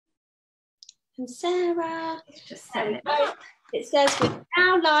And Sarah. It's just setting it up. It says we're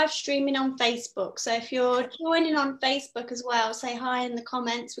now live streaming on Facebook. So if you're joining on Facebook as well, say hi in the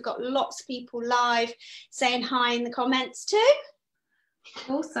comments. We've got lots of people live saying hi in the comments too.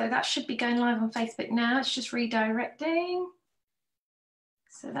 Also, that should be going live on Facebook now. It's just redirecting.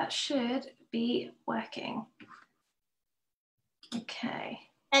 So that should be working. Okay.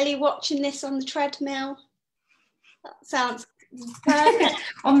 Ellie watching this on the treadmill. That sounds perfect.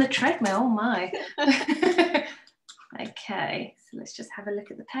 On the treadmill, my. Okay, so let's just have a look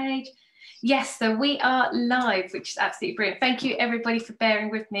at the page. Yes, so we are live, which is absolutely brilliant. Thank you everybody for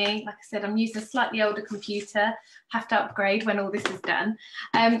bearing with me. Like I said, I'm using a slightly older computer, have to upgrade when all this is done.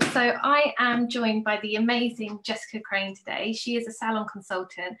 So I am joined by the amazing Jessica Crane today. She is a salon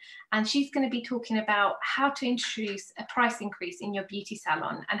consultant and she's going to be talking about how to introduce a price increase in your beauty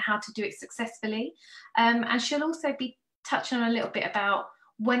salon and how to do it successfully. And she'll also be touching on a little bit about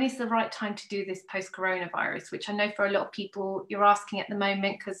when is the right time to do this post-coronavirus, which I know for a lot of people you're asking at the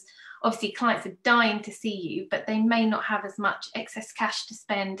moment, because obviously clients are dying to see you, but they may not have as much excess cash to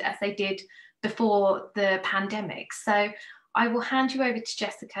spend as they did before the pandemic. So I will hand you over to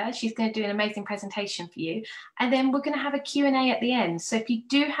Jessica. She's going to do an amazing presentation for you. And then we're going to have a Q&A at the end. So if you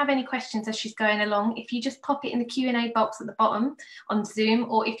do have any questions as she's going along, if you just pop it in the Q&A box at the bottom on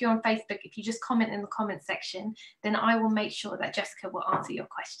Zoom, or if you're on Facebook, if you just comment in the comment section, then I will make sure that Jessica will answer your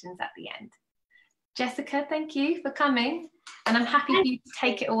questions at the end. Jessica, thank you for coming. And I'm happy for you to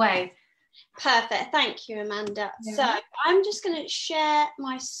take it away. Perfect. Thank you, Amanda. Yeah. So I'm just going to share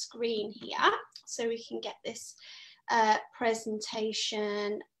my screen here so we can get this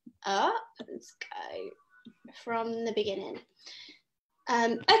presentation up. Let's go from the beginning.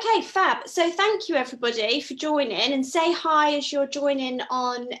 Okay, fab. So thank you everybody for joining, and say hi as you're joining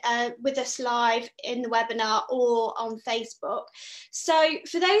on with us live in the webinar or on Facebook. So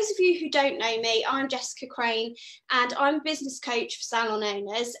for those of you who don't know me, I'm Jessica Crane and I'm a business coach for salon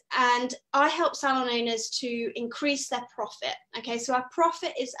owners, and I help salon owners to increase their profit. Okay, so our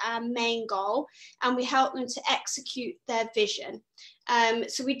profit is our main goal and we help them to execute their vision.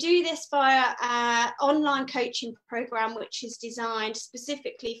 So we do this via our online coaching program, which is designed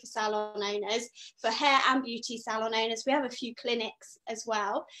specifically for salon owners, for hair and beauty salon owners. We have a few clinics as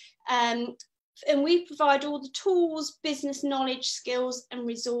well. And we provide all the tools, business knowledge, skills and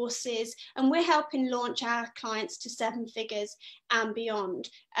resources, and we're helping launch our clients to 7 figures and beyond.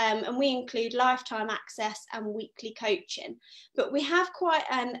 And we include lifetime access and weekly coaching. But we have quite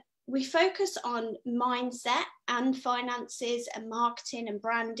we focus on mindset and finances and marketing and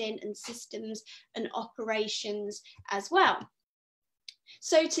branding and systems and operations as well.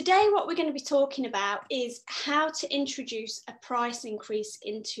 So today what we're going to be talking about is how to introduce a price increase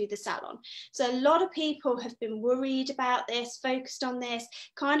into the salon. So a lot of people have been worried about this, focused on this.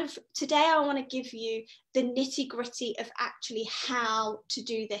 Kind of today I want to give you the nitty-gritty of actually how to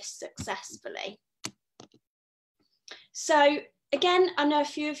do this successfully. So again, I know a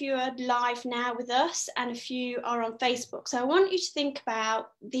few of you are live now with us and a few are on Facebook. So I want you to think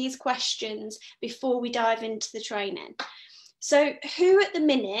about these questions before we dive into the training. So who at the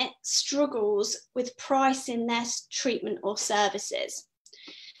minute struggles with pricing their treatment or services?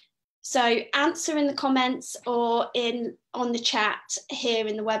 So answer in the comments or on the chat here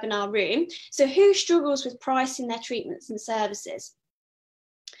in the webinar room. So who struggles with pricing their treatments and services?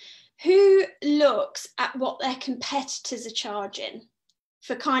 Who looks at what their competitors are charging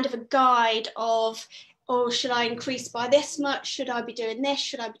for kind of a guide of, oh, should I increase by this much? Should I be doing this?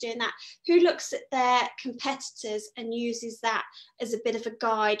 Should I be doing that? Who looks at their competitors and uses that as a bit of a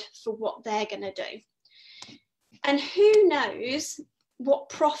guide for what they're going to do? And who knows what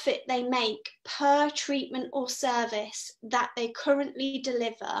profit they make per treatment or service that they currently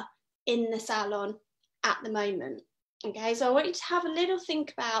deliver in the salon at the moment? Okay, so I want you to have a little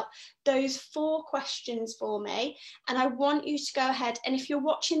think about those 4 questions for me, and I want you to go ahead, and if you're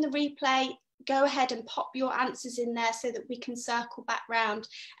watching the replay, go ahead and pop your answers in there so that we can circle back round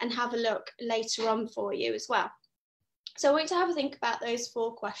and have a look later on for you as well. So I want you to have a think about those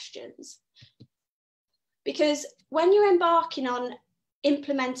 4 questions, because when you're embarking on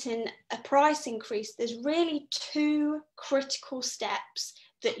implementing a price increase, there's really 2 critical steps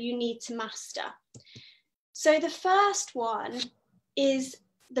that you need to master. So the first one is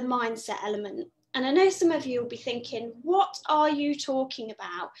the mindset element. And I know some of you will be thinking, what are you talking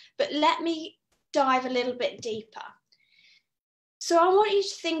about? But let me dive a little bit deeper. So I want you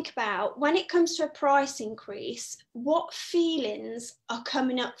to think about, when it comes to a price increase, what feelings are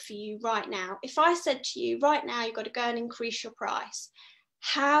coming up for you right now? If I said to you, right now, you've got to go and increase your price,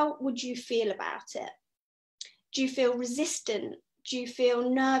 how would you feel about it? Do you feel resistant? Do you feel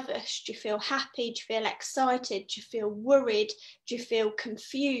nervous? Do you feel happy? Do you feel excited? Do you feel worried? Do you feel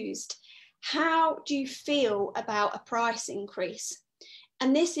confused? How do you feel about a price increase?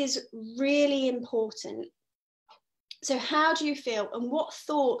 And this is really important. So how do you feel, and what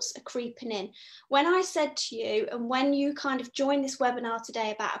thoughts are creeping in? When I said to you, and when you kind of joined this webinar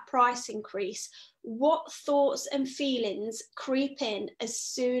today about a price increase, what thoughts and feelings creep in as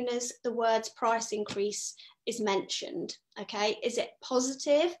soon as the words price increase is mentioned? Okay, is it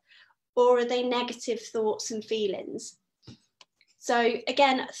positive, or are they negative thoughts and feelings? So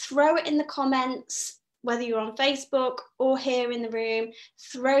again, throw it in the comments, whether you're on Facebook or here in the room,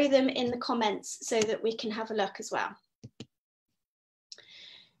 throw them in the comments so that we can have a look as well.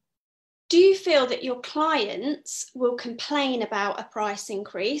 Do you feel that your clients will complain about a price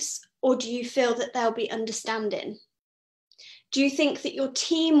increase, or do you feel that they'll be understanding? Do you think that your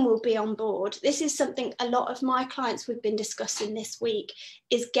team will be on board? This is something a lot of my clients we've been discussing this week,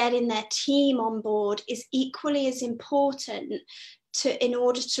 is getting their team on board is equally as important in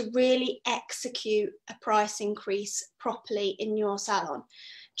order to really execute a price increase properly in your salon.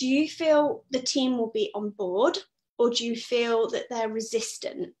 Do you feel the team will be on board, or do you feel that they're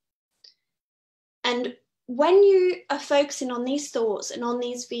resistant? And when you are focusing on these thoughts and on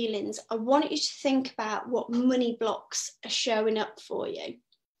these feelings, I want you to think about what money blocks are showing up for you.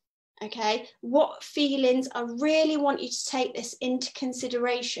 Okay, what feelings? I really want you to take this into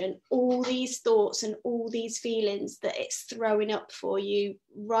consideration, all these thoughts and all these feelings that it's throwing up for you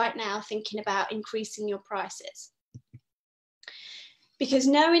right now, thinking about increasing your prices. Because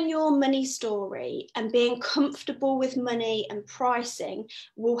knowing your money story and being comfortable with money and pricing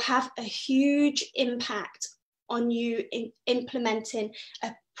will have a huge impact on you in implementing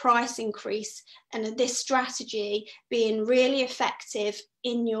a price increase and this strategy being really effective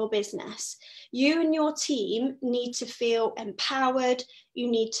in your business. You and your team need to feel empowered, you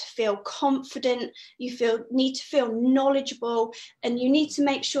need to feel confident, you need to feel knowledgeable, and you need to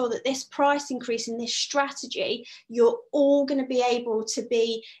make sure that this price increase and this strategy, you're all going to be able to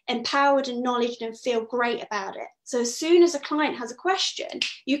be empowered and knowledgeable and feel great about it. So as soon as a client has a question,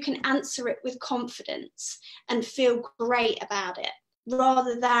 you can answer it with confidence and feel great about it,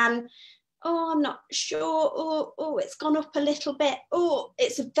 rather than, oh, I'm not sure, oh, it's gone up a little bit. Oh,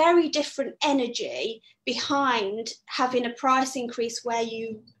 it's a very different energy behind having a price increase where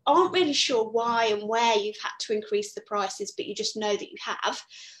you aren't really sure why and where you've had to increase the prices, but you just know that you have,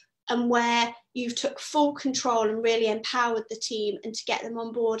 and where you've took full control and really empowered the team and to get them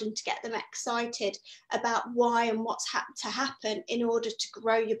on board and to get them excited about why and what's had to happen in order to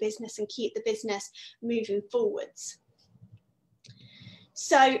grow your business and keep the business moving forwards.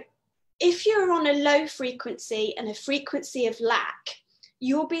 So if you're on a low frequency and a frequency of lack,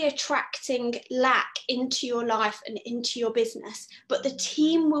 you'll be attracting lack into your life and into your business, but the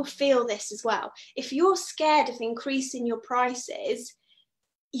team will feel this as well. If you're scared of increasing your prices,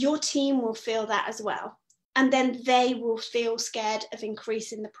 your team will feel that as well. And then they will feel scared of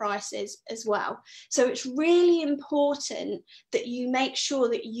increasing the prices as well. So it's really important that you make sure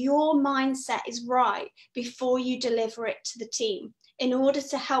that your mindset is right before you deliver it to the team, in order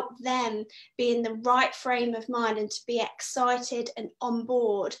to help them be in the right frame of mind and to be excited and on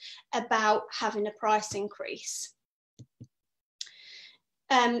board about having a price increase.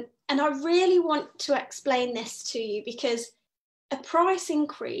 And I really want to explain this to you, because a price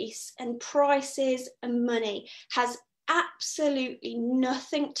increase and prices and money has absolutely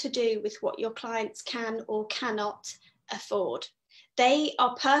nothing to do with what your clients can or cannot afford. They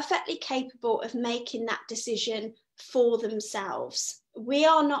are perfectly capable of making that decision for themselves. We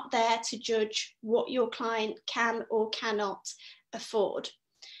are not there to judge what your client can or cannot afford.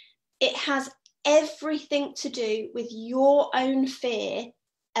 It has everything to do with your own fear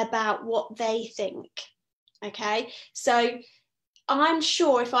about what they think. Okay, so I'm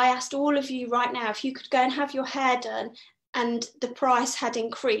sure if I asked all of you right now, if you could go and have your hair done and the price had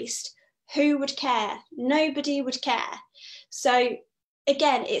increased, who would care? Nobody would care. So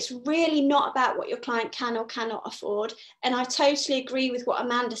again, it's really not about what your client can or cannot afford. And I totally agree with what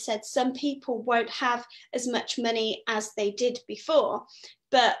Amanda said. Some people won't have as much money as they did before,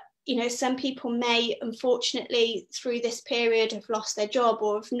 but you know, some people may, unfortunately, through this period have lost their job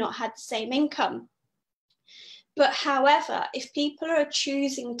or have not had the same income. But however, if people are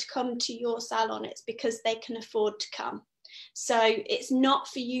choosing to come to your salon, it's because they can afford to come. So it's not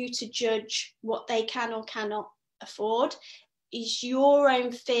for you to judge what they can or cannot afford. It's your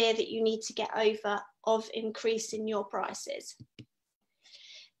own fear that you need to get over of increasing your prices.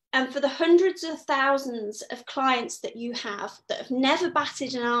 And for the hundreds of thousands of clients that you have that have never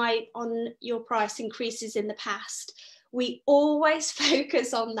batted an eye on your price increases in the past, we always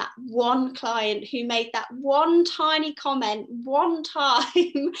focus on that one client who made that one tiny comment one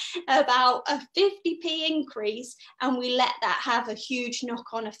time about a 50p increase, and we let that have a huge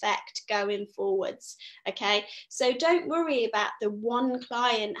knock-on effect going forwards. Okay, so don't worry about the one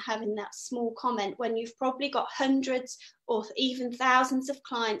client having that small comment when you've probably got hundreds or even thousands of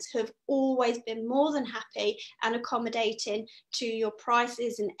clients who have always been more than happy and accommodating to your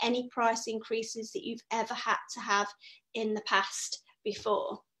prices and any price increases that you've ever had to have in the past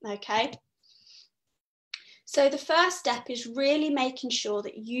before. Okay, so the first step is really making sure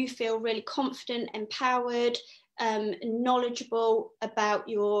that you feel really confident, empowered, knowledgeable about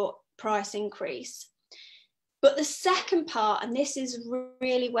your price increase. But the second part, and this is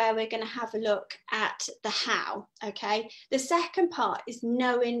really where we're going to have a look at the how, okay? The second part is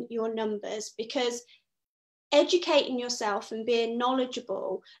knowing your numbers, because educating yourself and being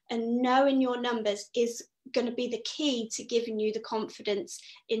knowledgeable and knowing your numbers is going to be the key to giving you the confidence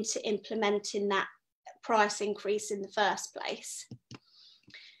into implementing that price increase in the first place.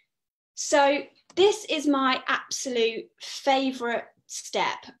 So this is my absolute favorite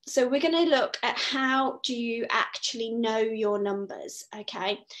step. So we're going to look at how do you actually know your numbers.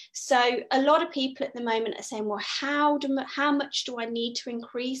 Okay, so a lot of people at the moment are saying, well, how much do I need to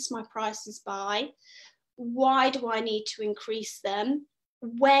increase my prices by? Why do I need to increase them?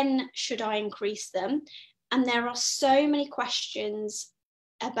 When should I increase them? And there are so many questions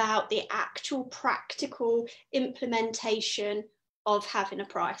about the actual practical implementation of having a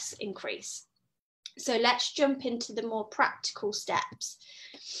price increase. So let's jump into the more practical steps.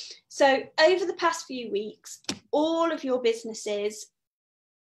 So over the past few weeks, all of your businesses,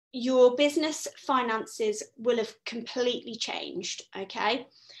 your business finances will have completely changed, okay?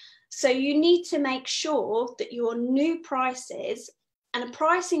 So you need to make sure that your new prices, and a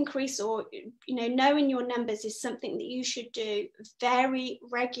price increase, or knowing your numbers, is something that you should do very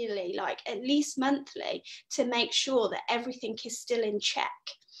regularly, like at least monthly, to make sure that everything is still in check.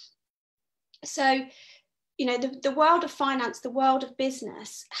 So, the world of finance, the world of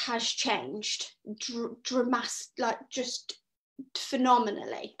business has changed just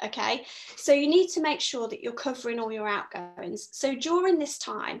phenomenally, okay? So you need to make sure that you're covering all your outgoings. So during this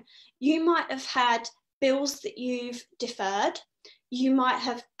time, you might have had bills that you've deferred, you might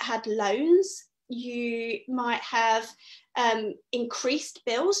have had loans, you might have increased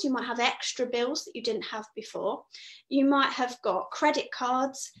bills, you might have extra bills that you didn't have before, you might have got credit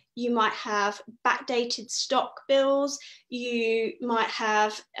cards, you might have backdated stock bills, you might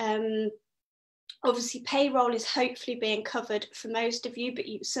have obviously payroll is hopefully being covered for most of you, but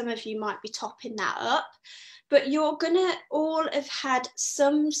some of you might be topping that up. But you're gonna all have had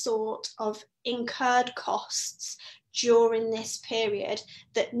some sort of incurred costs during this period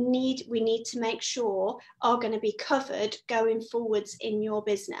that we need to make sure are going to be covered going forwards in your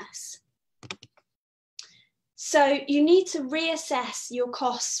business. So you need to reassess your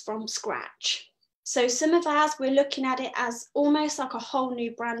costs from scratch. So some of ours, we're looking at it as almost like a whole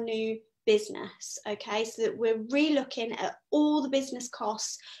new, brand new business, okay? So that we're re-looking at all the business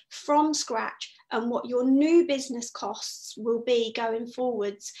costs from scratch and what your new business costs will be going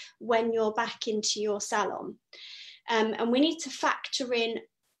forwards when you're back into your salon. And we need to factor in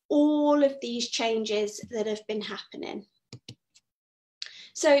all of these changes that have been happening.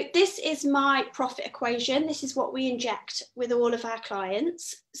 So this is my profit equation. This is what we inject with all of our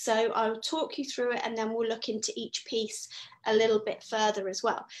clients. So I'll talk you through it and then we'll look into each piece a little bit further as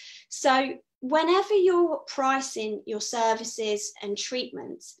well. So whenever you're pricing your services and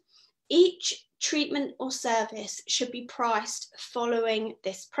treatments, each treatment or service should be priced following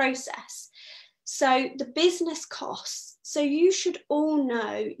this process. So the business costs, so you should all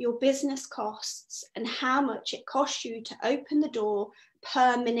know your business costs and how much it costs you to open the door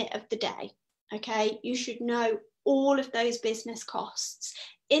per minute of the day, okay? You should know all of those business costs,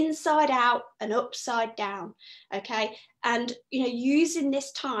 inside out and upside down, okay? And, using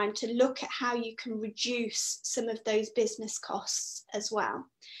this time to look at how you can reduce some of those business costs as well.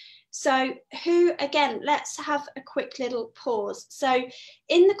 So again, let's have a quick little pause. So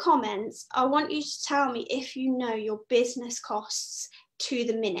in the comments, I want you to tell me if you know your business costs to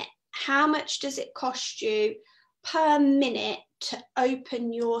the minute. How much does it cost you per minute to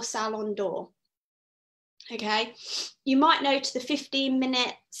open your salon door? Okay, you might know to the 15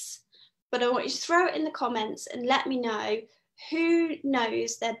 minutes, but I want you to throw it in the comments and let me know who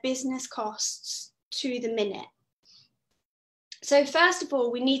knows their business costs to the minute. So first of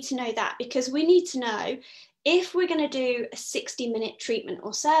all, we need to know that, because we need to know if we're going to do a 60-minute treatment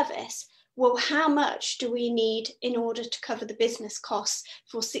or service, well, how much do we need in order to cover the business costs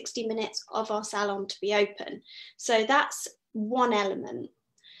for 60 minutes of our salon to be open? So that's one element.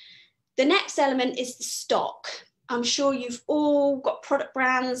 The next element is the stock. I'm sure you've all got product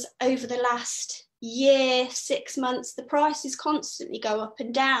brands over the last year, 6 months. The prices constantly go up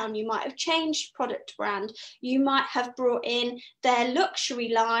and down. You might have changed product brand. You might have brought in their luxury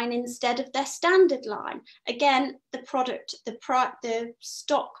line instead of their standard line. Again, the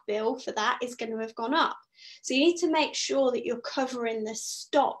stock bill for that is going to have gone up. So you need to make sure that you're covering the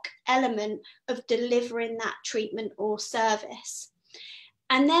stock element of delivering that treatment or service.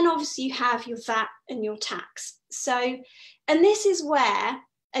 And then obviously you have your VAT and your tax. So, and this is where,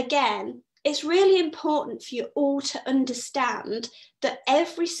 again, it's really important for you all to understand that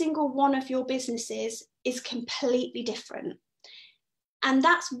every single one of your businesses is completely different. And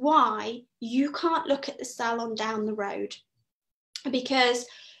that's why you can't look at the salon down the road, because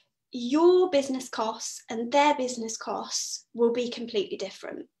your business costs and their business costs will be completely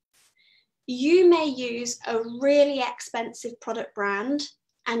different. You may use a really expensive product brand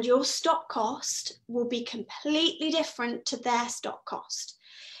and your stock cost will be completely different to their stock cost.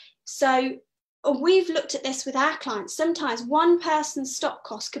 So we've looked at this with our clients. Sometimes one person's stock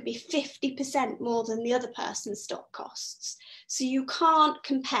cost could be 50% more than the other person's stock costs. So you can't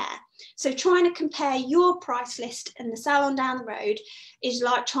compare. So trying to compare your price list and the salon down the road is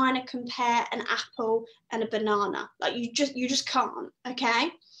like trying to compare an apple and a banana. Like you just can't, okay?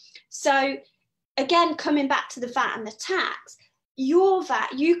 So again, coming back to the VAT and the tax, your VAT,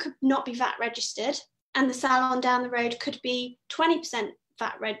 you could not be VAT registered and the salon down the road could be 20%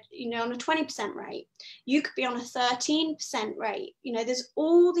 VAT on a 20% rate. You could be on a 13% rate. There's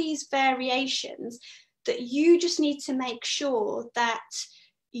all these variations that you just need to make sure that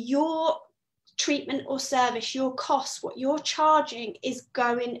your treatment or service, your costs, what you're charging is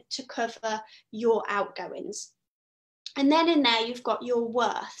going to cover your outgoings. And then in there, you've got your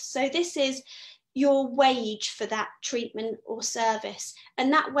worth. So this is your wage for that treatment or service.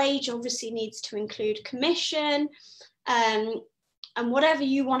 And that wage obviously needs to include commission, and whatever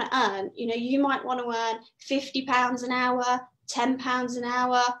you want to earn. You might want to earn £50 an hour, £10 an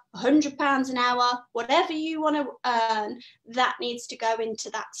hour, £100 an hour, whatever you want to earn, that needs to go into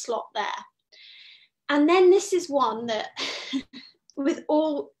that slot there. And then this is one that with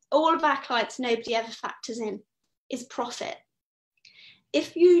all of our clients, nobody ever factors in, is profit.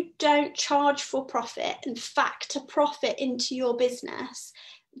 If you don't charge for profit and factor profit into your business,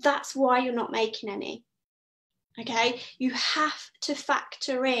 that's why you're not making any. Okay, you have to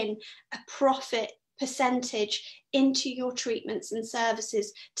factor in a profit percentage into your treatments and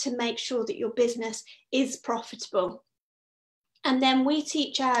services to make sure that your business is profitable. And then we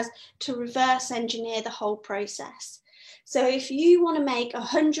teach ours to reverse engineer the whole process. So if you want to make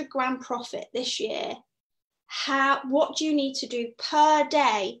 £100 profit this year, what do you need to do per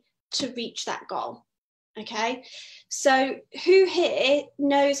day to reach that goal? Okay, so who here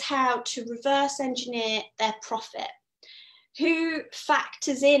knows how to reverse engineer their profit? Who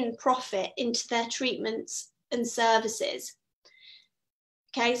factors in profit into their treatments and services?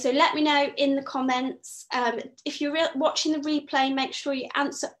 Okay, so let me know in the comments. If you're watching the replay, make sure you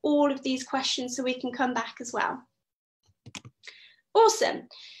answer all of these questions so we can come back as well. Awesome.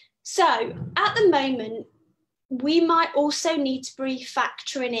 So at the moment, we might also need to be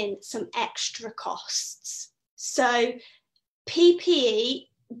factoring in some extra costs. So PPE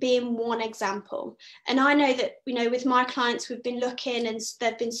being one example. And I know that, with my clients, we've been looking and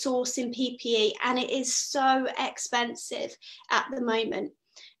they've been sourcing PPE and it is so expensive at the moment.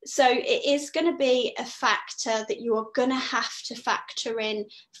 So it is going to be a factor that you are going to have to factor in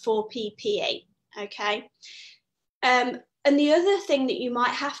for PPE, okay? And the other thing that you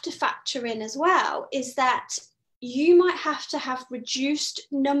might have to factor in as well is that you might have to have reduced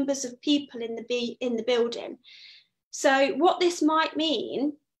numbers of people in the building. So what this might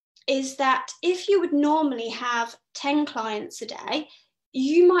mean is that if you would normally have 10 clients a day,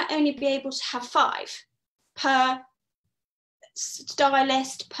 you might only be able to have 5 per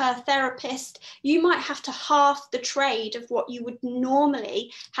stylist, per therapist. You might have to half the trade of what you would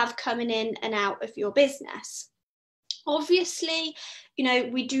normally have coming in and out of your business. Obviously,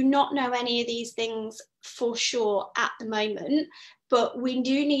 we do not know any of these things for sure at the moment, but we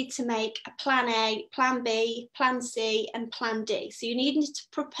do need to make a plan A, plan B, plan C, and plan D. So you need to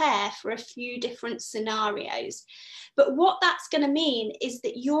prepare for a few different scenarios. But what that's going to mean is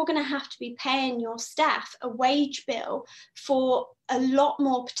that you're going to have to be paying your staff a wage bill for a lot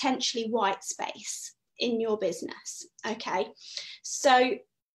more potentially white space in your business. Okay, so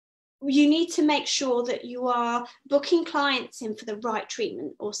you need to make sure that you are booking clients in for the right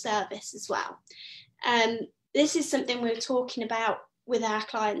treatment or service as well. This is something we're talking about with our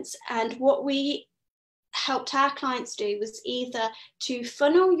clients, and what we helped our clients do was either to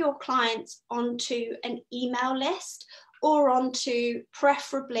funnel your clients onto an email list or onto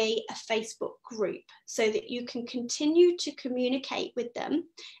preferably a Facebook group, so that you can continue to communicate with them.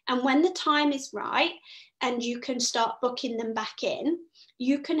 And when the time is right and you can start booking them back in,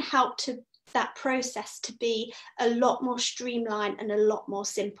 you can help to that process to be a lot more streamlined and a lot more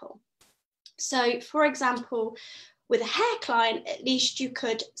simple. So for example, with a hair client, at least you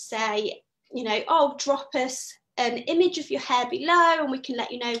could say, you know, oh, drop us an image of your hair below and we can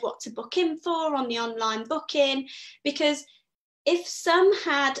let you know what to book in for on the online booking. Because if some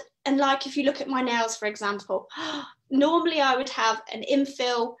had, and like if you look at my nails, for example, normally I would have an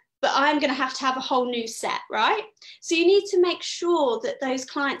infill, but I'm going to have a whole new set, right? So you need to make sure that those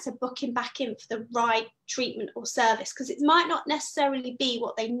clients are booking back in for the right treatment or service, because it might not necessarily be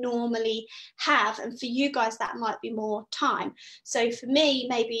what they normally have. And for you guys, that might be more time. So for me,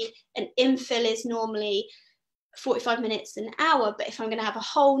 maybe an infill is normally 45 minutes, an hour, but if I'm going to have a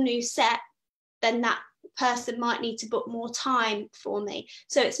whole new set, then that person might need to book more time for me.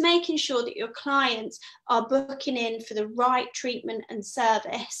 So it's making sure that your clients are booking in for the right treatment and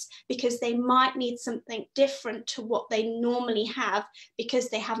service, because they might need something different to what they normally have because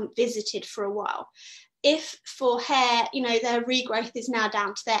they haven't visited for a while. If for hair, you know, their regrowth is now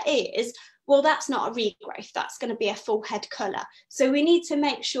down to their ears, well, that's not a regrowth, that's going to be a full head colour. So we need to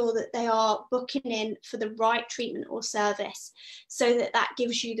make sure that they are booking in for the right treatment or service, so that that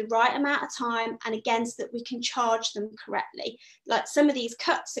gives you the right amount of time, and again, so that we can charge them correctly. Like some of these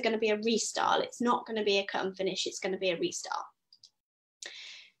cuts are going to be a restyle, it's not going to be a cut and finish, it's going to be a restyle.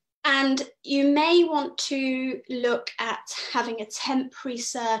 And you may want to look at having a temporary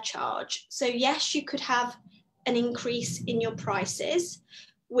surcharge. So yes, you could have an increase in your prices,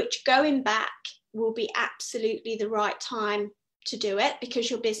 which going back will be absolutely the right time to do it, because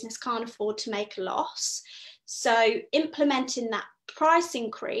your business can't afford to make a loss. So implementing that price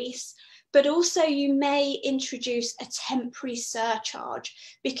increase, but also you may introduce a temporary surcharge,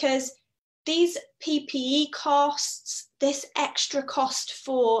 because these PPE costs, this extra cost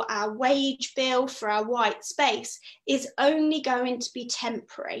for our wage bill, for our white space, is only going to be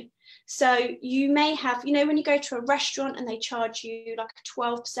temporary. So you may have, you know, when you go to a restaurant and they charge you like a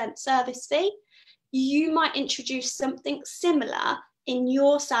 12% service fee, you might introduce something similar in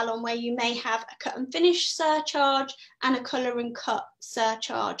your salon, where you may have a cut and finish surcharge and a colour and cut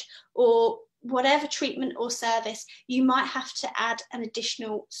surcharge, or whatever treatment or service, you might have to add an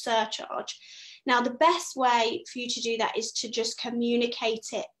additional surcharge. Now, the best way for you to do that is to just communicate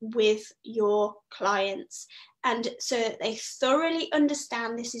it with your clients, and so that they thoroughly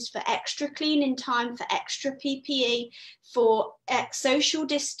understand this is for extra cleaning time, for extra PPE, for social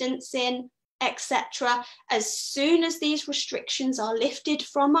distancing, etc. As soon as these restrictions are lifted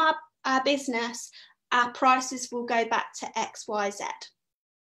from our business, our prices will go back to XYZ.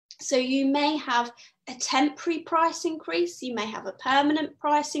 So you may have a temporary price increase, you may have a permanent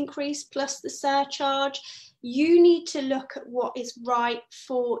price increase plus the surcharge. You need to look at what is right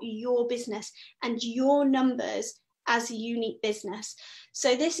for your business and your numbers as a unique business.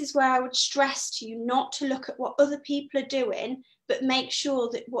 So this is where I would stress to you not to look at what other people are doing, but make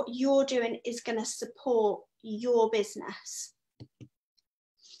sure that what you're doing is going to support your business.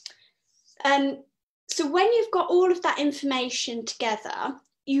 So when you've got all of that information together,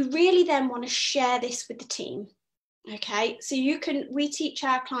 you really then want to share this with the team. Okay, so we teach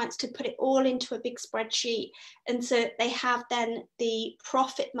our clients to put it all into a big spreadsheet, and so they have then the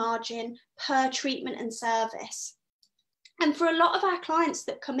profit margin per treatment and service. And for a lot of our clients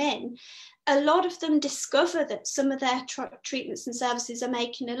that come in, a lot of them discover that some of their treatments and services are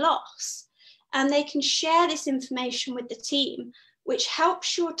making a loss, and they can share this information with the team, which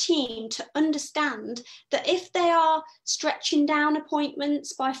helps your team to understand that if they are stretching down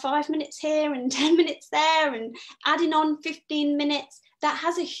appointments by 5 minutes here and 10 minutes there and adding on 15 minutes, that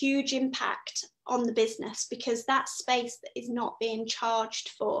has a huge impact on the business, because that space that is not being charged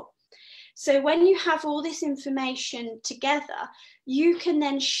for. So when you have all this information together, you can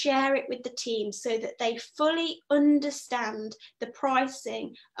then share it with the team so that they fully understand the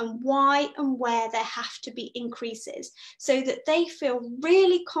pricing and why and where there have to be increases, so that they feel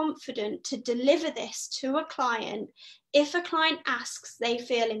really confident to deliver this to a client. If a client asks, they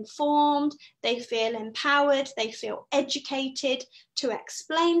feel informed, they feel empowered, they feel educated to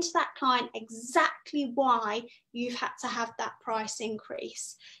explain to that client exactly why you've had to have that price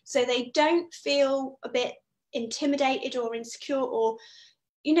increase. So they don't feel a bit intimidated or insecure, or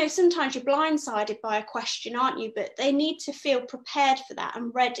you know, sometimes you're blindsided by a question, aren't you? But they need to feel prepared for that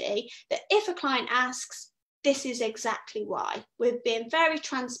and ready that if a client asks, this is exactly why. We're being very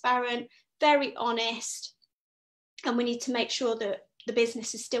transparent, very honest, and we need to make sure that the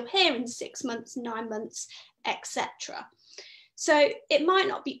business is still here in 6 months, 9 months, etc. So it might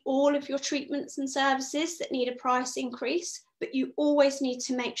not be all of your treatments and services that need a price increase, but you always need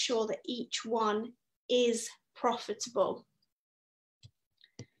to make sure that each one is profitable.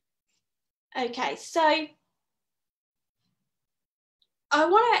 Okay, so I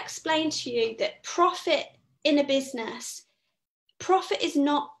want to explain to you that profit in a business, profit is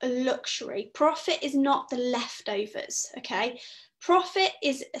not a luxury. Profit is not the leftovers, okay? Profit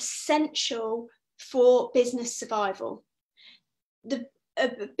is essential for business survival.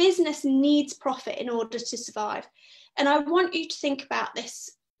 A business needs profit in order to survive. And I want you to think about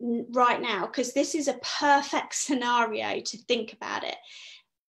this right now, because this is a perfect scenario to think about it.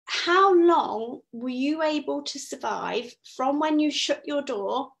 How long were you able to survive from when you shut your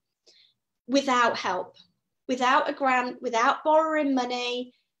door without help, without a grant, without borrowing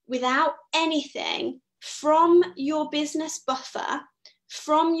money, without anything, from your business buffer,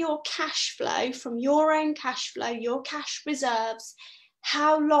 from your cash flow, from your own cash flow, your cash reserves?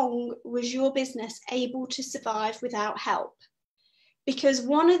 How long was your business able to survive without help? Because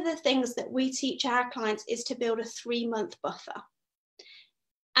one of the things that we teach our clients is to build a 3-month buffer.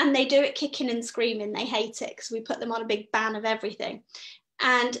 And they do it kicking and screaming. They hate it because we put them on a big ban of everything.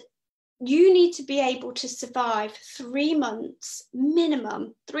 And you need to be able to survive 3 months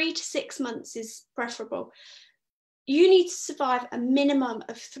minimum. 3 to 6 months is preferable. You need to survive a minimum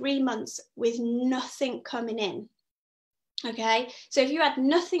of 3 months with nothing coming in. Okay, so if you had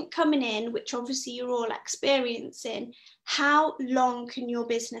nothing coming in, which obviously you're all experiencing, how long can your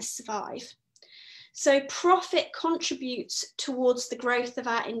business survive? So profit contributes towards the growth of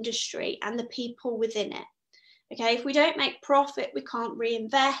our industry and the people within it. Okay, if we don't make profit, we can't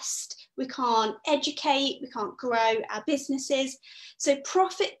reinvest, we can't educate, we can't grow our businesses. So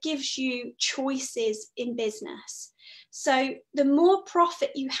profit gives you choices in business. So the more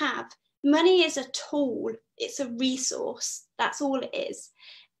profit you have, money is a tool, it's a resource, that's all it is.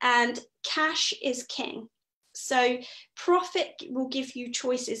 And cash is king. So profit will give you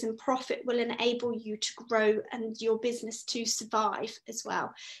choices, and profit will enable you to grow and your business to survive as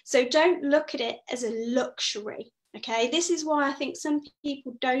well. So don't look at it as a luxury. Okay, this is why I think some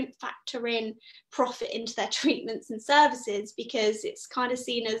people don't factor in profit into their treatments and services, because it's kind of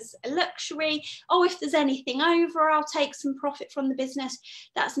seen as a luxury. Oh, if there's anything over, I'll take some profit from the business.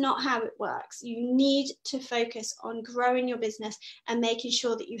 That's not how it works. You need to focus on growing your business and making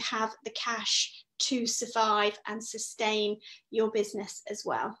sure that you have the cash to survive and sustain your business as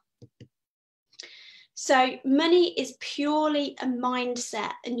well. So money is purely a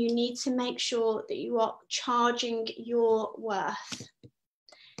mindset, and you need to make sure that you are charging your worth.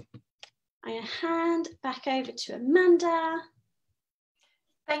 I'm going to hand back over to Amanda.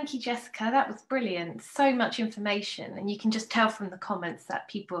 Thank you, Jessica. That was brilliant. So much information, and you can just tell from the comments that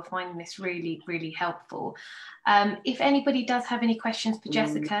people are finding this really, really helpful. If anybody does have any questions for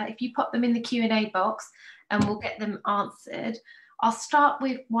Jessica, if you pop them in the Q&A box and we'll get them answered. I'll start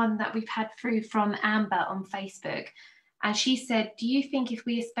with one that we've had through from Amber on Facebook. And she said, do you think if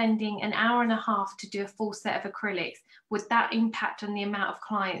we are spending an hour and a half to do a full set of acrylics, would that impact on the amount of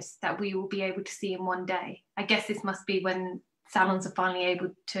clients that we will be able to see in one day? I guess this must be when salons are finally able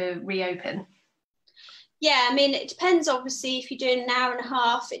to reopen. Yeah, I mean, it depends, obviously, if you're doing an hour and a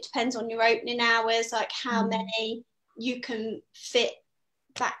half, it depends on your opening hours, like how many you can fit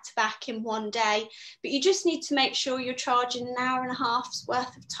back to back in one day. But you just need to make sure you're charging an hour and a half's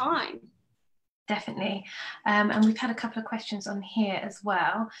worth of time. Definitely. And we've had a couple of questions on here as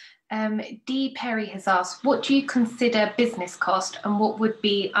well. Dee Perry has asked, what do you consider business cost and what would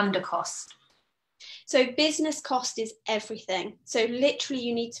be under cost? So business cost is everything. So literally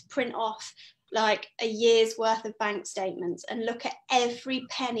you need to print off like a year's worth of bank statements and look at every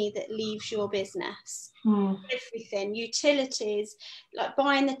penny that leaves your business. Everything, utilities, like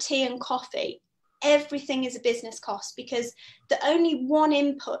buying the tea and coffee, everything is a business cost, because the only one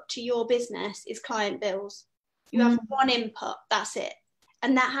input to your business is client bills. You have one input, that's it.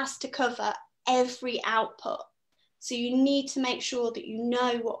 And that has to cover every output. So you need to make sure that you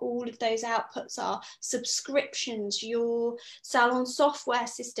know what all of those outputs are. Subscriptions, your salon software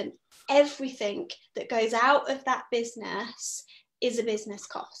system, everything that goes out of that business is a business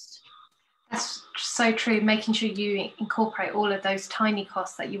cost. That's so true, making sure you incorporate all of those tiny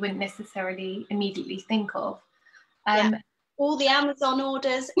costs that you wouldn't necessarily immediately think of. Yeah. All the Amazon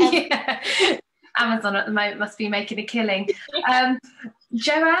orders. Yeah. Amazon at the moment must be making a killing.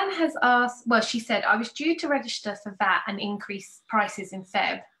 Joanne has asked, well, she said, I was due to register for VAT and increase prices in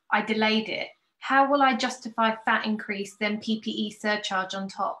Feb. I delayed it. How will I justify VAT increase, then PPE surcharge on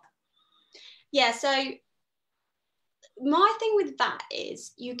top? Yeah, so my thing with that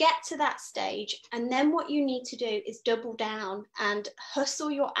is you get to that stage and then what you need to do is double down and hustle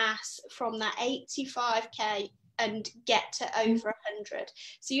your ass from that 85k and get to over 100.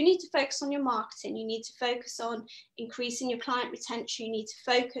 So you need to focus on your marketing, you need to focus on increasing your client retention, you need to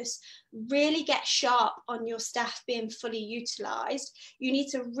focus, really get sharp on your staff being fully utilized, you need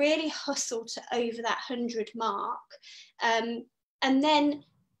to really hustle to over that 100 mark, and then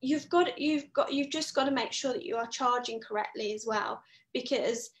you've just got to make sure that you are charging correctly as well,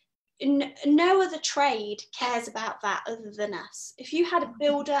 because no other trade cares about that other than us. If you had a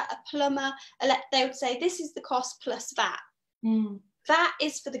builder, a plumber, they would say this is the cost plus VAT. VAT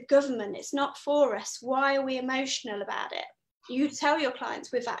is for the government, it's not for us. Why are we emotional about it? You tell your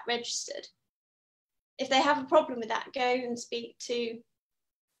clients we're VAT registered. If they have a problem with that, go and speak to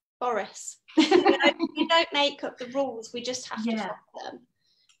Boris. You don't make up the rules, we just have to follow them.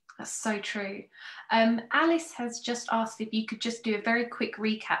 That's so true. Alice has just asked if you could just do a very quick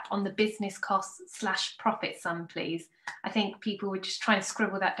recap on the business costs / profit sum, please. I think people were just trying to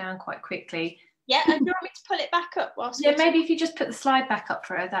scribble that down quite quickly. Yeah, and do you want me to pull it back up whilst maybe if you just put the slide back up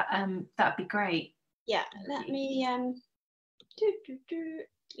for her, that'd be great. Yeah, let me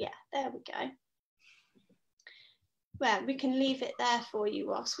yeah, there we go. Well, we can leave it there for you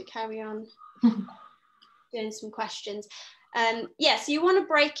whilst we carry on doing some questions. Yeah, so you want to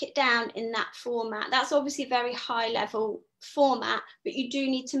break it down in that format. That's obviously a very high level format, but you do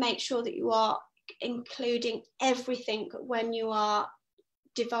need to make sure that you are including everything when you are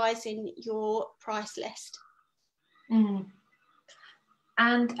devising your price list.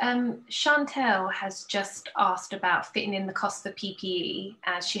 And Chantel has just asked about fitting in the cost of PPE,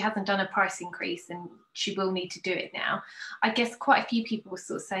 as she hasn't done a price increase and she will need to do it now. I guess quite a few people were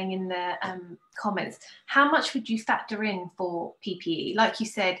sort of saying in the comments, how much would you factor in for PPE? Like you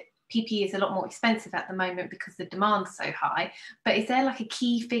said, PPE is a lot more expensive at the moment because the demand's so high, but is there like a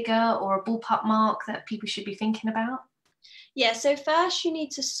key figure or a ballpark mark that people should be thinking about? Yeah, so first you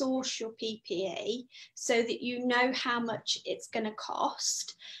need to source your PPE so that you know how much it's going to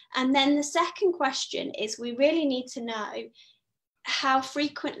cost. And then the second question is we really need to know how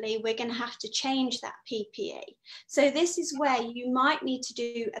frequently we're going to have to change that PPE. So this is where you might need to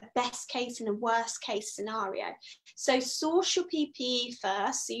do a best case and a worst case scenario. So source your PPE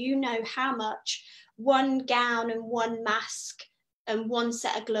first so you know how much one gown and one mask and one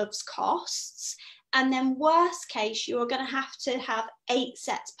set of gloves costs. And then worst case, you're going to have 8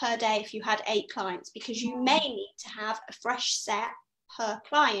 sets per day if you had 8 clients, because you may need to have a fresh set per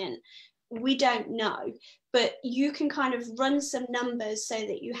client. We don't know, but you can kind of run some numbers so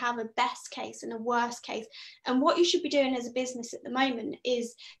that you have a best case and a worst case. And what you should be doing as a business at the moment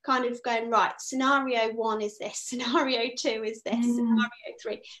is kind of going, right, scenario 1 is this, scenario 2 is this, scenario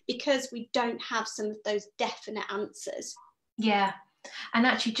 3, because we don't have some of those definite answers. Yeah. And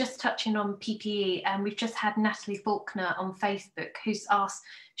actually, just touching on PPE, we've just had Natalie Faulkner on Facebook who's asked,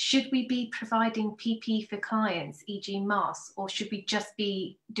 should we be providing PPE for clients, e.g. masks, or should we just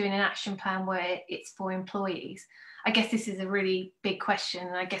be doing an action plan where it's for employees? I guess this is a really big question,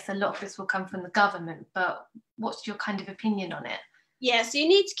 and I guess a lot of this will come from the government, but what's your kind of opinion on it? Yeah, so you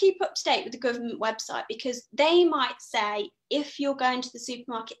need to keep up to date with the government website, because they might say if you're going to the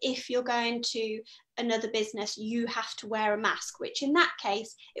supermarket, if you're going to another business, you have to wear a mask, which in that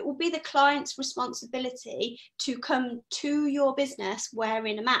case, it will be the client's responsibility to come to your business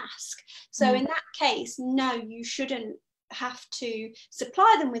wearing a mask. So in that case, no, you shouldn't have to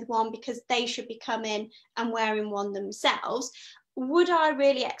supply them with one because they should be coming and wearing one themselves. Would I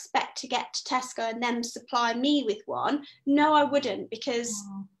really expect to get to Tesco and them supply me with one? No, I wouldn't, because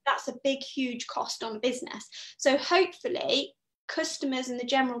that's a big, huge cost on a business. So hopefully customers and the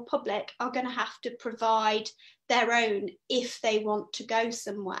general public are going to have to provide their own if they want to go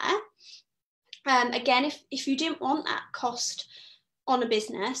somewhere. Again, if you didn't want that cost on a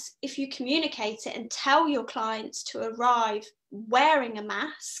business, if you communicate it and tell your clients to arrive wearing a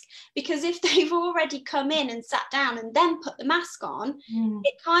mask, because if they've already come in and sat down and then put the mask on,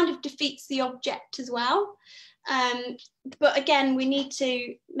 it kind of defeats the object as well. But again, we need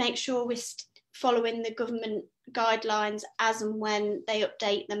to make sure we're following the government guidelines as and when they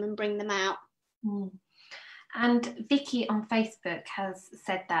update them and bring them out. And Vicky on Facebook has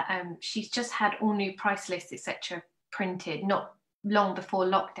said that she's just had all new price lists, etc., printed not long before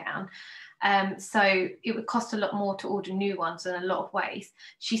lockdown. So it would cost a lot more to order new ones in a lot of ways.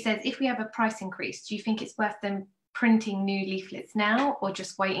 She says, if we have a price increase, do you think it's worth them printing new leaflets now, or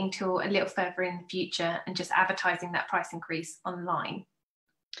just waiting till a little further in the future and just advertising that price increase online?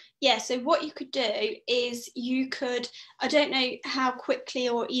 Yeah, so what you could do is you could, I don't know how quickly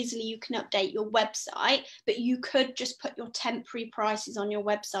or easily you can update your website, but you could just put your temporary prices on your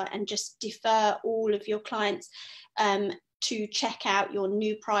website and just defer all of your clients to check out your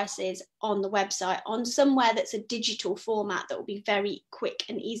new prices on the website on somewhere that's a digital format that will be very quick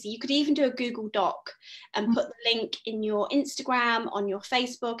and easy. You could even do a Google Doc and put the link in your Instagram, on your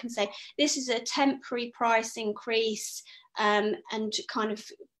Facebook, and say, this is a temporary price increase, and kind of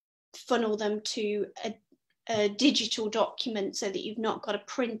funnel them to a digital document so that you've not got to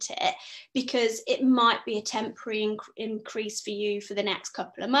print it, because it might be a temporary increase for you for the next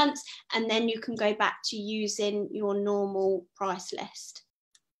couple of months, and then you can go back to using your normal price list.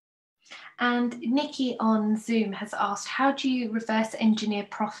 And Nikki on Zoom has asked, how do you reverse engineer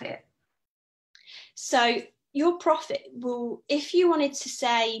profit? So your profit will, if you wanted to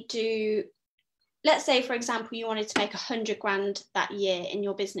say let's say, for example, you wanted to make 100 grand that year in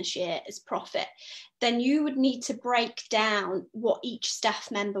your business year as profit, then you would need to break down what each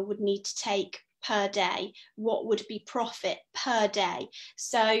staff member would need to take per day, what would be profit per day.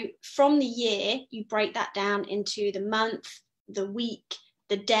 So from the year, you break that down into the month, the week,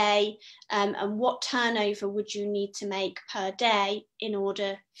 the day, and what turnover would you need to make per day in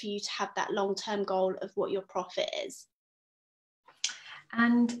order for you to have that long-term goal of what your profit is.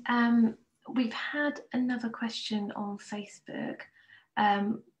 And we've had another question on Facebook.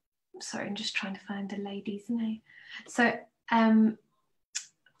 Sorry, I'm just trying to find the lady's name. So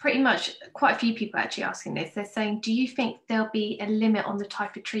pretty much quite a few people actually asking this. They're saying, do you think there'll be a limit on the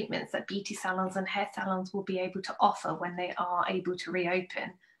type of treatments that beauty salons and hair salons will be able to offer when they are able to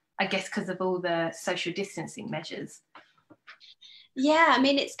reopen? I guess because of all the social distancing measures. Yeah, I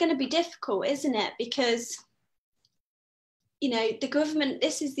mean, it's going to be difficult, isn't it? Because the government,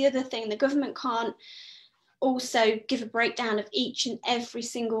 this is the other thing, the government can't also give a breakdown of each and every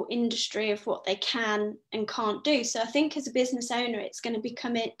single industry of what they can and can't do. So I think as a business owner, it's going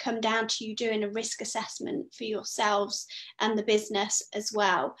to come down to you doing a risk assessment for yourselves and the business as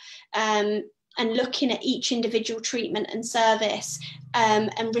well, and looking at each individual treatment and service,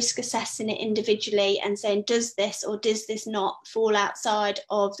 and risk assessing it individually and saying, does this or does this not fall outside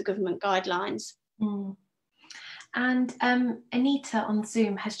of the government guidelines? Mm. And Anita on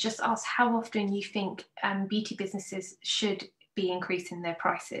Zoom has just asked how often you think beauty businesses should be increasing their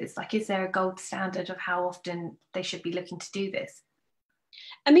prices. Like, is there a gold standard of how often they should be looking to do this?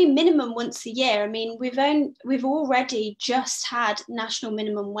 I mean, minimum once a year. I mean, we've already just had national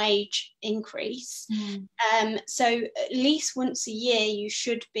minimum wage increase. So at least once a year, you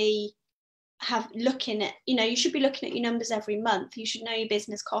should be looking at your numbers every month. You should know your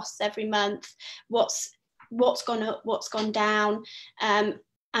business costs every month, what's gone up, what's gone down, and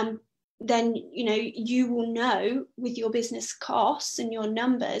then you will know with your business costs and your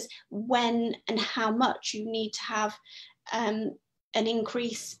numbers when and how much you need to have an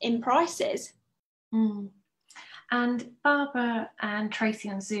increase in prices. And Barbara and Tracy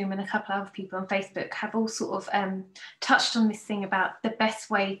on Zoom and a couple of other people on Facebook have all sort of touched on this thing about the best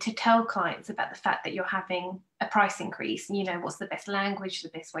way to tell clients about the fact that you're having a price increase, and what's the best language, the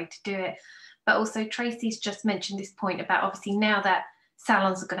best way to do it. But also Tracy's just mentioned this point about, obviously now that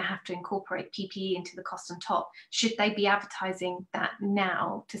salons are going to have to incorporate PPE into the cost on top, should they be advertising that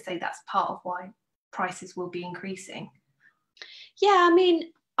now to say that's part of why prices will be increasing? Yeah, I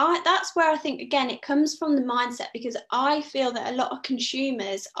mean, that's where I think, again, it comes from the mindset, because I feel that a lot of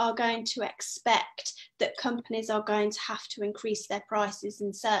consumers are going to expect that companies are going to have to increase their prices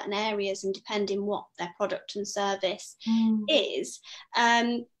in certain areas, and depending what their product and service is.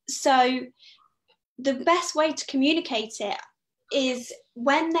 So the best way to communicate it is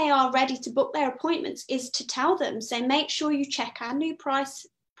when they are ready to book their appointments is to tell them, say, make sure you check our new price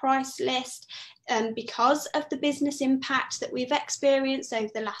list. Because of the business impact that we've experienced over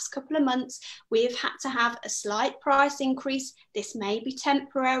the last couple of months, we've had to have a slight price increase. This may be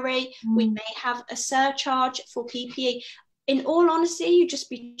temporary. We may have a surcharge for PPE. In all honesty, you just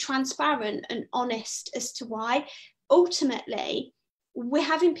be transparent and honest as to why. Ultimately, we're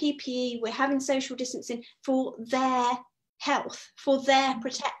having PPE, we're having social distancing for their health, for their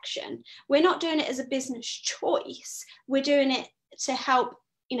protection. We're not doing it as a business choice. We're doing it to help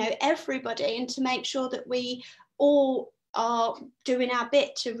everybody, and to make sure that we all are doing our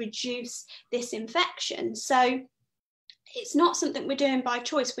bit to reduce this infection. So it's not something we're doing by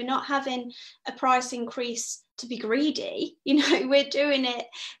choice. We're not having a price increase to be greedy. We're doing it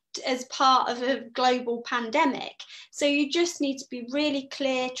as part of a global pandemic. So you just need to be really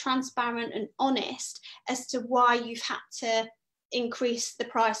clear, transparent and honest as to why you've had to increase the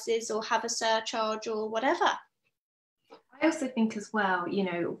prices or have a surcharge or whatever. I also think as well,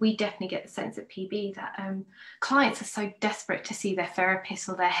 we definitely get the sense at PB that clients are so desperate to see their therapist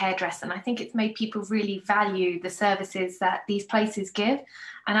or their hairdresser. And I think it's made people really value the services that these places give.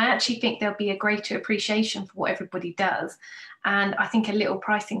 And I actually think there'll be a greater appreciation for what everybody does. And I think a little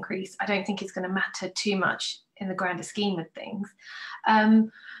price increase, I don't think is going to matter too much in the grander scheme of things.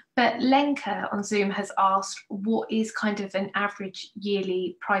 But Lenka on Zoom has asked, what is kind of an average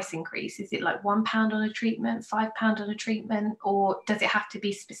yearly price increase? Is it like £1 on a treatment, £5 on a treatment, or does it have to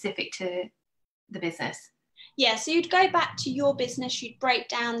be specific to the business? Yeah, so you'd go back to your business, you'd break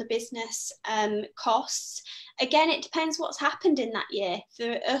down the business costs. Again, it depends what's happened in that year.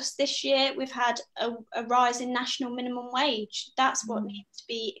 For us this year, we've had a rise in national minimum wage. That's what needs to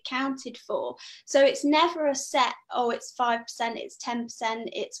be accounted for. So it's never a set, it's 5%, it's 10%,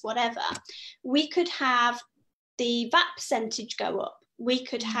 it's whatever. We could have the VAT percentage go up. We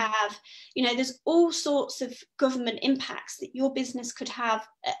could have, there's all sorts of government impacts that your business could have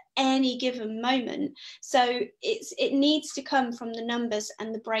at any given moment. So it needs to come from the numbers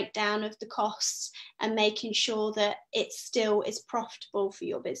and the breakdown of the costs and making sure that it still is profitable for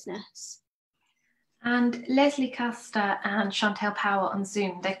your business. And Leslie Custer and Chantel Power on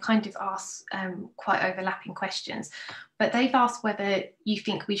Zoom, they've kind of asked quite overlapping questions, but they've asked whether you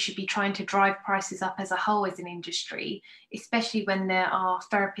think we should be trying to drive prices up as a whole as an industry, especially when there are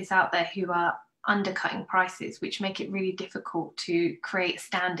therapists out there who are undercutting prices, which make it really difficult to create a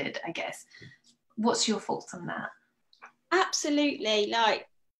standard, I guess. What's your thoughts on that? Absolutely.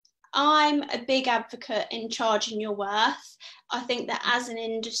 I'm a big advocate in charging your worth. I think that as an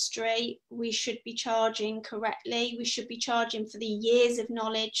industry, we should be charging correctly. We should be charging for the years of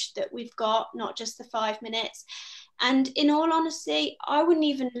knowledge that we've got, not just the 5 minutes. And in all honesty, I wouldn't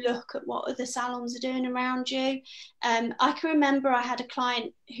even look at what other salons are doing around you. I can remember I had a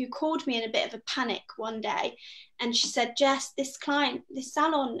client who called me in a bit of a panic one day, and she said, Jess, this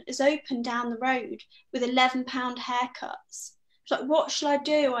salon is open down the road with £11 haircuts. Like, what shall I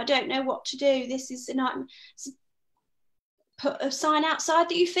do? I don't know what to do. This is a nightmare. So put a sign outside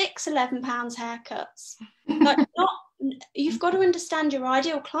that you fix £11 haircuts. You've got to understand your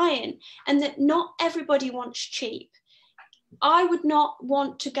ideal client and that not everybody wants cheap. I would not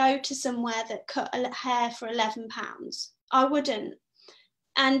want to go to somewhere that cut a hair for £11. I wouldn't.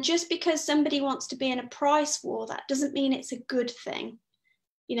 And just because somebody wants to be in a price war, that doesn't mean it's a good thing.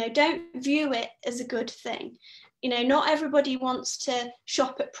 Don't view it as a good thing. Not everybody wants to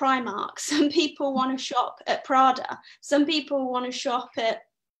shop at Primark. Some people want to shop at Prada. Some people want to shop at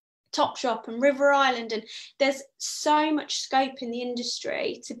Topshop and River Island. And there's so much scope in the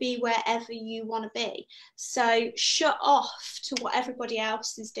industry to be wherever you want to be. So shut off to what everybody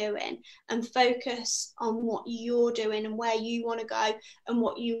else is doing and focus on what you're doing and where you want to go and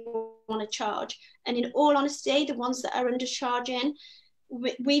what you want to charge. And in all honesty, the ones that are undercharging,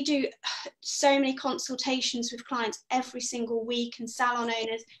 we do so many consultations with clients every single week and salon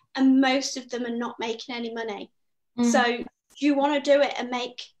owners, and most of them are not making any money. So do you want to do it and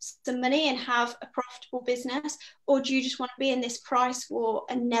make some money and have a profitable business, or do you just want to be in this price war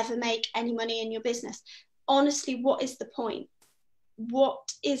and never make any money in your business? Honestly, what is the point?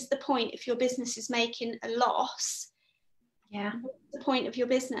 What is the point if your business is making a loss? Yeah. What's the point of your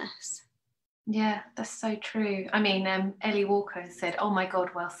business? Yeah, that's so true. I mean, Ellie Walker said, "Oh my God,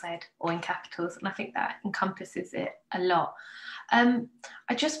 well said," or in capitals, and I think that encompasses it a lot.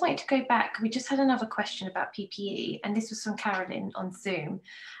 I just wanted to go back. We just had another question about PPE, and this was from Carolyn on Zoom,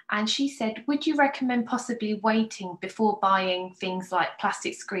 and she said, "Would you recommend possibly waiting before buying things like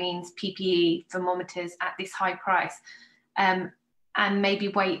plastic screens, PPE, thermometers at this high price, and maybe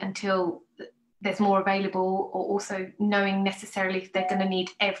wait until there's more available, or also knowing necessarily if they're going to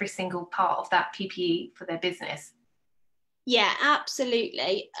need every single part of that PPE for their business?" Yeah,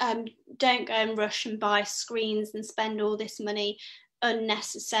 absolutely. Don't go and rush and buy screens and spend all this money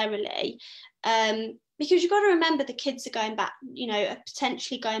unnecessarily. Because you've got to remember the kids are going back, are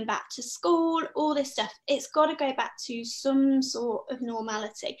potentially going back to school, all this stuff. It's got to go back to some sort of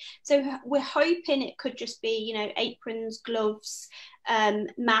normality. So we're hoping it could just be, aprons, gloves,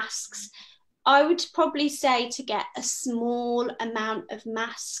 masks. I would probably say to get a small amount of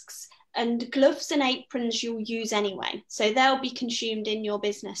masks, and gloves and aprons you'll use anyway. So they'll be consumed in your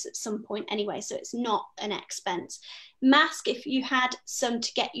business at some point anyway. So it's not an expense. Mask, if you had some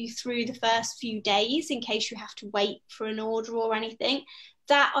to get you through the first few days in case you have to wait for an order or anything,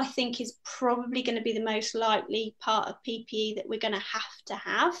 that I think is probably going to be the most likely part of PPE that we're going to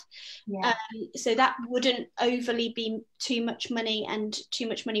have. Yeah. So that wouldn't overly be too much money and too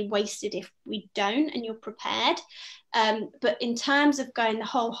much money wasted if we don't and you're prepared. But in terms of going the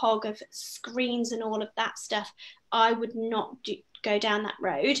whole hog of screens and all of that stuff, I would not go down that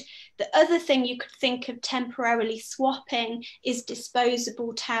road. The other thing you could think of temporarily swapping is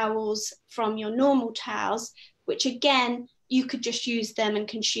disposable towels from your normal towels, which again, you could just use them and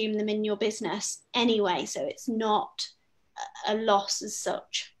consume them in your business anyway. So it's not a loss as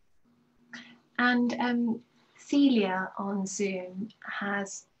such. And Celia on Zoom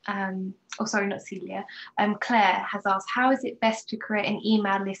has, oh sorry, not Celia, Claire has asked, how is it best to create an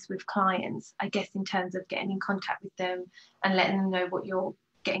email list with clients, I guess in terms of getting in contact with them and letting them know what you're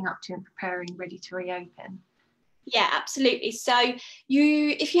getting up to and preparing, ready to reopen? Yeah, absolutely. So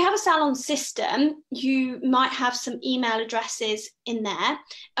if you have a Salon system, you might have some email addresses in there.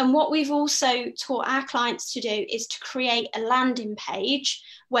 And what we've also taught our clients to do is to create a landing page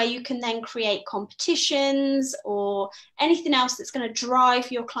where you can then create competitions or anything else that's going to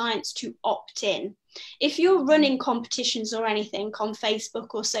drive your clients to opt in. If you're running competitions or anything on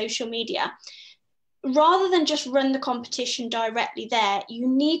Facebook or social media, rather than just run the competition directly there, you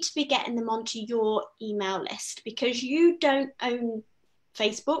need to be getting them onto your email list, because you don't own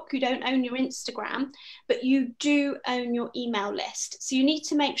Facebook, you don't own your Instagram, but you do own your email list. So you need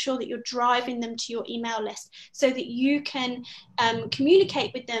to make sure that you're driving them to your email list so that you can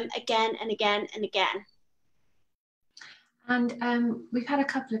communicate with them again and again and again. And we've had a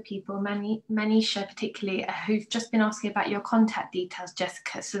couple of people, Manisha particularly, who've just been asking about your contact details,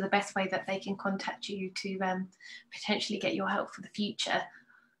 Jessica, so the best way that they can contact you to potentially get your help for the future.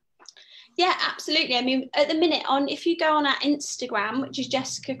 Yeah, absolutely. I mean, at the minute if you go on our Instagram, which is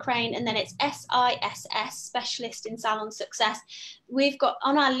Jessica Crane, and then it's SISS, Specialist in Salon Success, we've got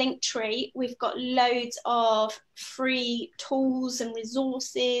on our link tree, we've got loads of free tools and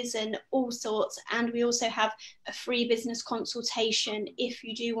resources and all sorts. And we also have a free business consultation if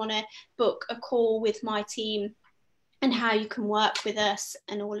you do want to book a call with my team and how you can work with us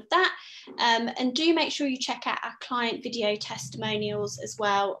and all of that. And do make sure you check out our client video testimonials as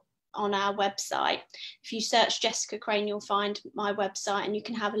well on our website. If you search Jessica Crane, you'll find my website, and you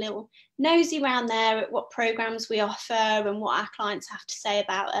can have a little nosy around there at what programs we offer and what our clients have to say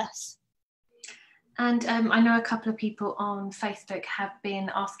about us. And I know a couple of people on Facebook have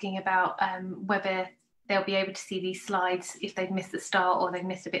been asking about whether they'll be able to see these slides if they've missed the start or they've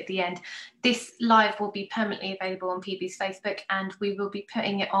missed a bit at the end. This live will be permanently available on PB's Facebook, and we will be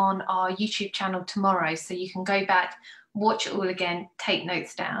putting it on our YouTube channel tomorrow, so you can go back, watch it all again, take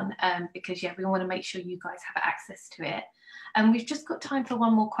notes down, because yeah, we want to make sure you guys have access to it. And we've just got time for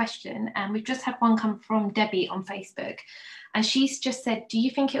one more question, and we've just had one come from Debbie on Facebook, and she's just said, do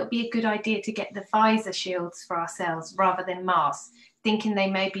you think it would be a good idea to get the visor shields for ourselves rather than masks, thinking they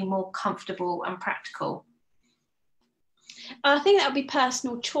may be more comfortable and practical? I think that would be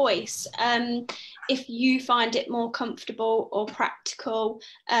personal choice. If you find it more comfortable or practical,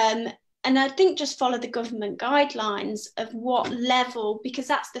 and I think just follow the government guidelines of what level, because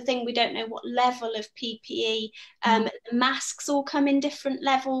that's the thing, we don't know what level of PPE. Masks all come in different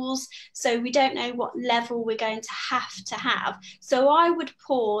levels, so we don't know what level we're going to have. So I would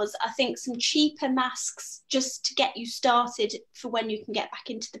pause, I think, some cheaper masks just to get you started for when you can get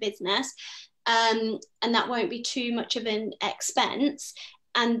back into the business. And that won't be too much of an expense,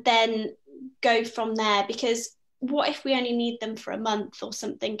 and then go from there, because what if we only need them for a month or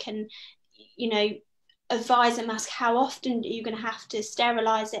something? Can, you know, a visor mask, how often are you going to have to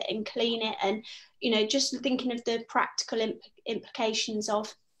sterilize it and clean it? And, you know, just thinking of the practical implications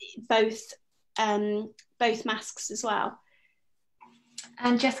of both masks as well.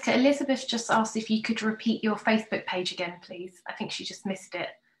 And Jessica, Elizabeth just asked if you could repeat your Facebook page again, please. I think she just missed it.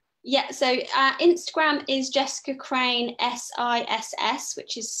 Yeah, so Instagram is Jessica Crane SISS,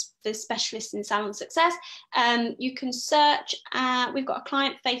 which is the Specialist in Salon Success. You can search. We've got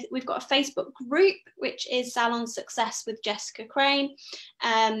a Facebook group, which is Salon Success with Jessica Crane.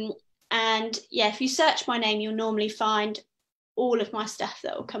 And yeah, if you search my name, you'll normally find all of my stuff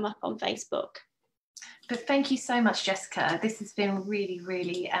that will come up on Facebook. But thank you so much, Jessica. This has been really,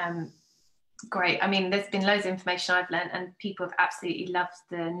 really great. I mean, there's been loads of information I've learned, and people have absolutely loved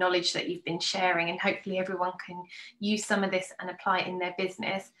the knowledge that you've been sharing, and hopefully everyone can use some of this and apply it in their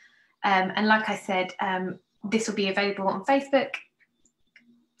business. And like I said, this will be available on Facebook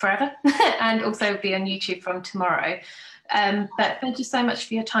forever and also be on YouTube from tomorrow. But thank you so much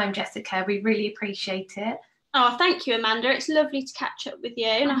for your time, Jessica. We really appreciate it. Oh, thank you, Amanda. It's lovely to catch up with you,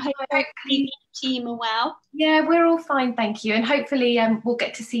 and I hope the team are well. Yeah, we're all fine, thank you. And hopefully we'll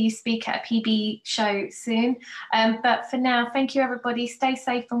get to see you speak at a PB show soon. But for now, thank you, everybody. Stay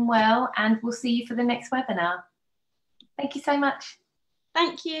safe and well, and we'll see you for the next webinar. Thank you so much.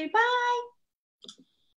 Thank you. Bye.